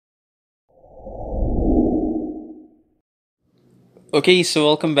Okay, so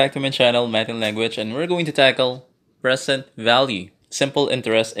welcome back to my channel, Math and Language, and we're going to tackle present value, simple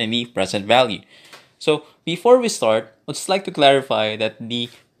interest in the present value. So before we start, I'd just like to clarify that the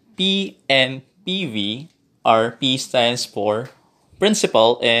P and PV are P stands for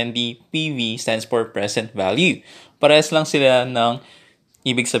principal and the PV stands for present value. Parehas lang sila ng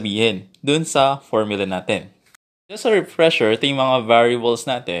ibig sabihin dun sa formula natin. Just a refresher, ito yung mga variables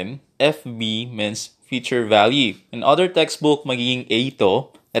natin. FB means future value. In other textbook, magiging A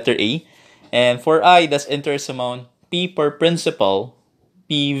to, letter A. And for I, that's interest amount. P for principal,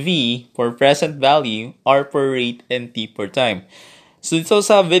 PV for present value, R per rate, and T per time. So dito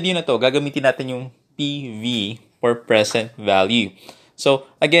sa video na to, gagamitin natin yung PV for present value. So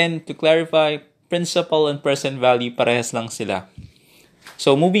again, to clarify, principal and present value, parehas lang sila.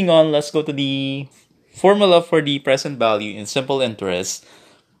 So moving on, let's go to the formula for the present value in simple interest.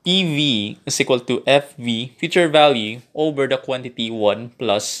 PV is equal to FV, future value, over the quantity 1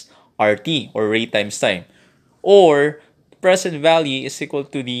 plus RT, or rate times time. Or, present value is equal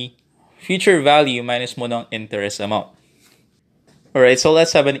to the future value minus mo ng interest amount. Alright, so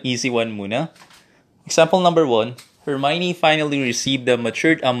let's have an easy one muna. Example number 1. Hermione finally received the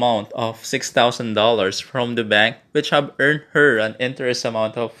matured amount of $6,000 from the bank, which have earned her an interest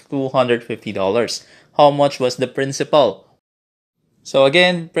amount of $250. How much was the principal? So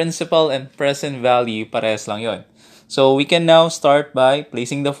again, principal and present value, parehas lang yon. So we can now start by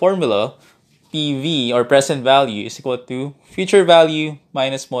placing the formula. PV or present value is equal to future value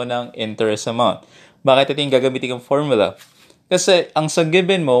minus mo ng interest amount. Bakit ito yung gagamitin ng formula? Kasi ang sa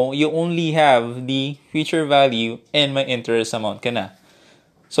given mo, you only have the future value and may interest amount ka na.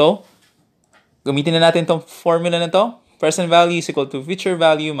 So, gamitin na natin itong formula na to. Present value is equal to future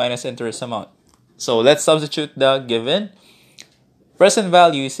value minus interest amount. So, let's substitute the given. Present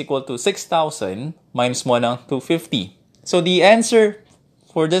value is equal to 6,000 minus mo ng 250. So, the answer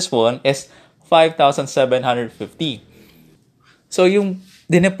for this one is 5,750. So, yung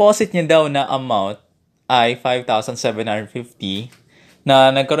dineposit niya daw na amount ay 5,750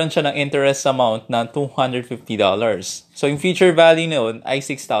 na nagkaroon siya ng interest amount na $250. So, yung future value noon ay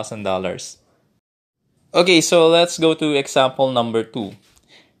 $6,000. Okay, so let's go to example number 2.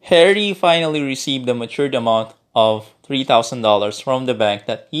 Harry finally received the matured amount of $3,000 from the bank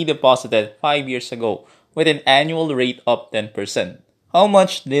that he deposited 5 years ago with an annual rate of 10%. How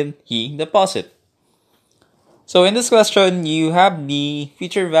much did he deposit? So in this question, you have the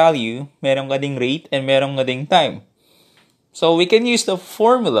future value, merong ka ding rate, and merong ka ding time. So we can use the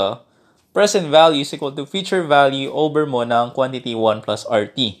formula, present value is equal to future value over mo ng quantity 1 plus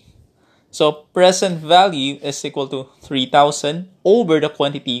RT. So present value is equal to 3,000 over the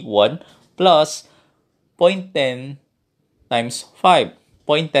quantity 1 plus 0.10 times 5.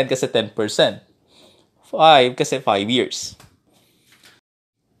 0.10 kasi 10%. 5 kasi 5 years.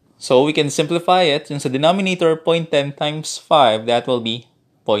 So we can simplify it. Yung sa denominator, 0.10 times 5, that will be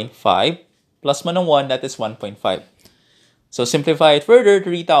 0.5. Plus mo ng 1, that is 1.5. So simplify it further,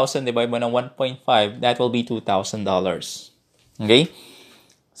 3,000 divide mo ng 1.5, that will be $2,000. Okay?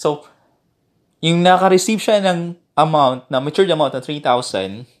 So, yung naka-receive siya ng amount, na matured amount na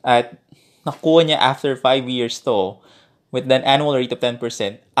 3,000 at nakuha niya after 5 years to with an annual rate of 10%,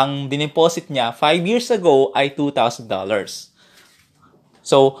 ang dineposit niya 5 years ago ay $2,000.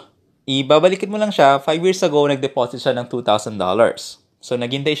 So, ibabalikin mo lang siya, 5 years ago, nag-deposit siya ng $2,000. So,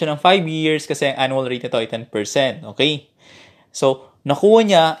 naghintay siya ng 5 years kasi ang annual rate nito ay 10%. Okay? So, nakuha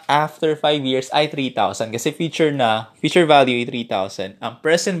niya after 5 years ay 3,000 kasi future value ay 3,000. Ang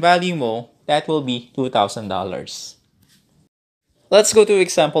present value mo, that will be $2,000. Let's go to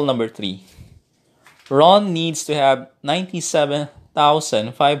example number 3. Ron needs to have $97,500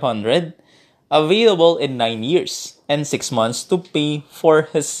 available in 9 years and 6 months to pay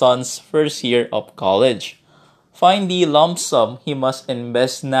for his son's first year of college. Find the lump sum he must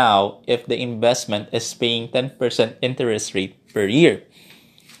invest now if the investment is paying 10% interest rate per year.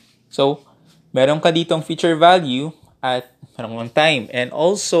 So, meron ka ditong future value at meron kang time and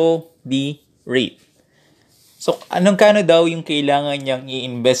also the rate. So, anong kano daw yung kailangan niyang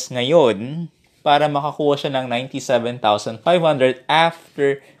i-invest ngayon para makakuha siya ng 97,500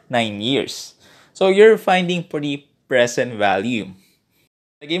 after 9 years? So, you're finding for the present value.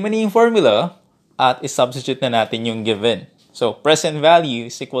 Lagay mo na yung formula at isubstitute na natin yung given. So, present value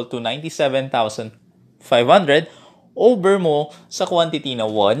is equal to 97,500 over mo sa quantity na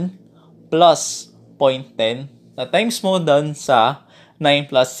 1 plus 0.10 na times mo dun sa 9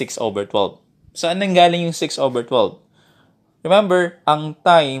 plus 6 over 12. Saan nanggaling yung 6 over 12? Remember, ang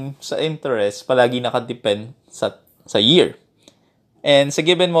time sa interest palagi nakadepend sa year. And sa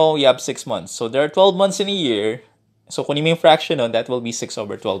given mo, you have 6 months. So, there are 12 months in a year. So, kunin mo yung fraction nun, that will be 6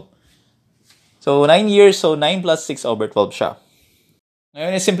 over 12. So, 9 years, so 9 plus 6 over 12 siya.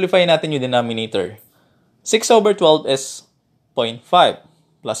 Ngayon, simplify natin yung denominator. 6 over 12 is 0.5.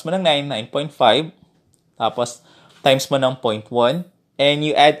 Plus mo ng 9, 9.5. Tapos, times mo ng 0.1. And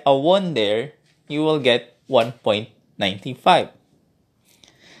you add a 1 there, you will get 1.95.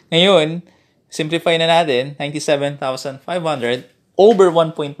 Ngayon, simplify na natin, 97,500 over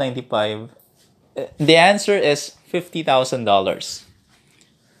 1.95. The answer is $50,000.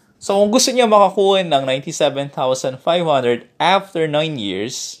 So, kung gusto niyo makakuha ng 97,500 after 9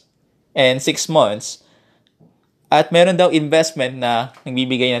 years and 6 months, at meron daw investment na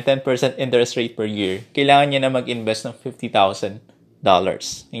nagbibigay ng 10% interest rate per year, kailangan niya na mag-invest ng $50,000.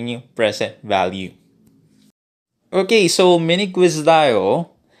 Yun yung present value. Okay, so mini quiz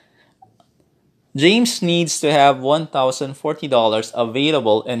tayo. James needs to have $1,040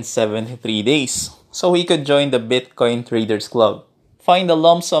 available in 73 days, so he could join the Bitcoin Traders Club. Find the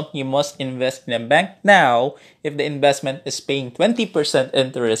lump sum you must invest in a bank now if the investment is paying 20%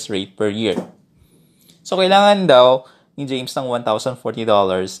 interest rate per year. So, kailangan daw ni James ng $1,040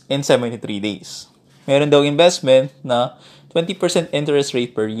 in 73 days. Meron daw investment na 20% interest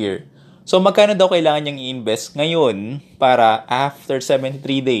rate per year. So, magkano daw kailangan niyang i-invest ngayon para after 73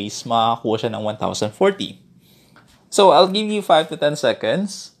 days, makakuha siya ng $1,040? So, I'll give you 5 to 10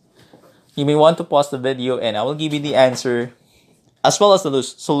 seconds. You may want to pause the video and I will give you the answer as well as the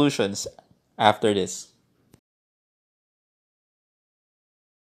solutions after this.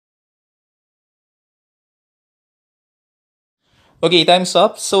 Okay, time's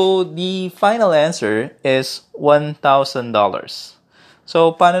up. So, the final answer is $1,000.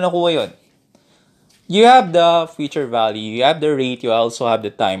 So, paano nakuha yun? You have the future value, you have the rate, you also have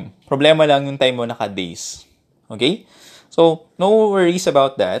the time. Problema lang yung time mo naka-days. Okay? So, no worries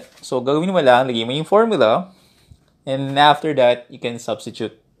about that. So, gagawin mo lang, lagay mo yung formula, and after that, you can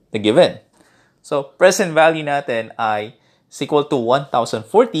substitute the given. So, present value natin ay is equal to 1,040,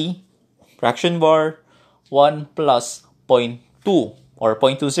 fraction bar, 1 plus 0.2 or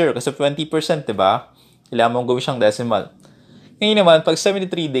 0.20 kasi 20%, diba? Kailangan mong gawin siyang decimal. Ngayon naman, pag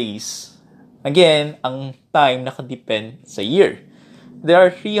 73 days, again, ang time nakadepend sa year. There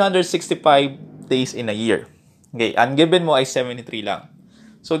are 365 days in a year. Okay, ang given mo ay 73 lang.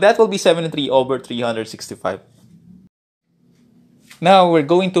 So that will be 73 over 365. Now, we're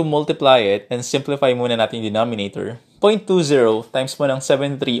going to multiply it and simplify muna natin yung denominator. 0.20 times mo ng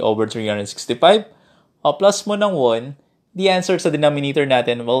 73 over 365 o plus mo ng 1, the answer sa denominator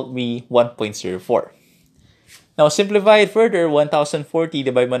natin will be 1.04. Now, simplify it further, 1,040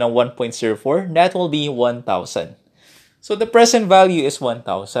 divide mo ng 1.04, that will be 1,000. So, the present value is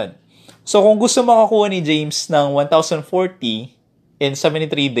 1,000. So, kung gusto makakuha ni James ng 1,040 in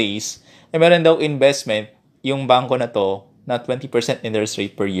 73 days, ay meron daw investment, yung bangko na to, na 20% interest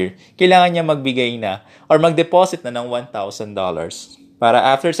rate per year, kailangan niya magbigay na or mag-deposit na ng $1,000 para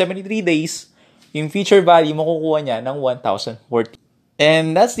after 73 days, yung future value makukuha niya ng 1,040.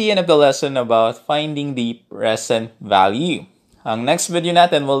 And that's the end of the lesson about finding the present value. Ang next video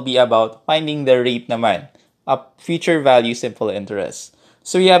natin will be about finding the rate naman, a future value simple interest.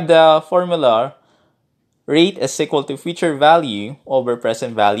 So we have the formula, rate is equal to future value over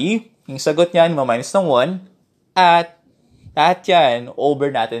present value. Yung sagot niyan, ma-minus ng 1 at yan,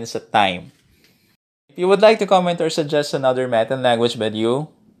 over natin sa time. If you would like to comment or suggest another math and language video,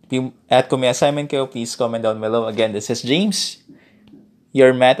 at kung may assignment kayo, please comment down below. Again, this is James,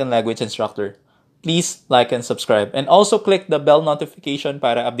 your math and language instructor. Please like and subscribe. And also click the bell notification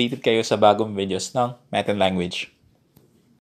para updated kayo sa bagong videos ng math and language.